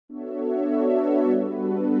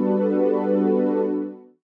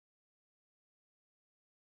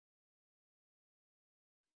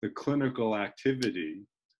the clinical activity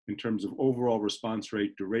in terms of overall response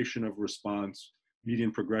rate, duration of response,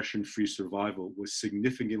 median progression-free survival was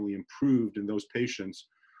significantly improved in those patients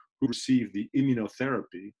who received the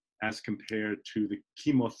immunotherapy as compared to the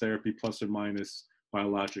chemotherapy plus or minus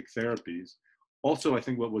biologic therapies. Also, I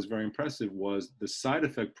think what was very impressive was the side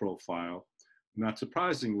effect profile, not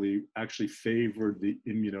surprisingly, actually favored the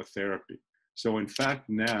immunotherapy. So in fact,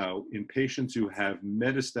 now in patients who have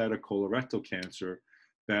metastatic colorectal cancer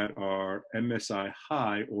that are MSI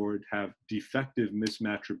high or have defective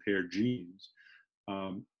mismatch repair genes,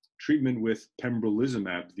 treatment with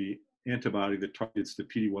pembrolizumab, the antibody that targets the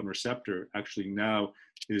PD-1 receptor, actually now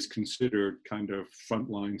is considered kind of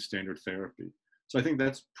frontline standard therapy. So I think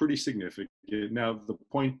that's pretty significant. Now, the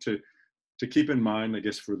point to keep in mind, I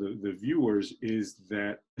guess, for the viewers is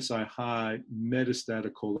that MSI high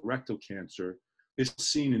metastatic colorectal cancer is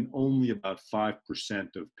seen in only about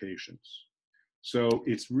 5% of patients. So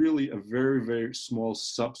it's really a very, very small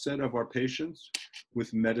subset of our patients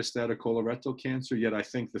with metastatic colorectal cancer, yet I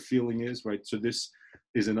think the feeling is, right, so this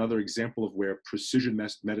is another example of where precision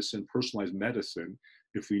medicine, personalized medicine,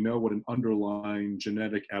 if we know what an underlying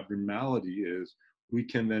genetic abnormality is, we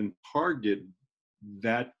can then target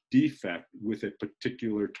that defect with a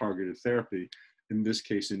particular targeted therapy, in this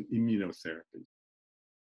case, an immunotherapy.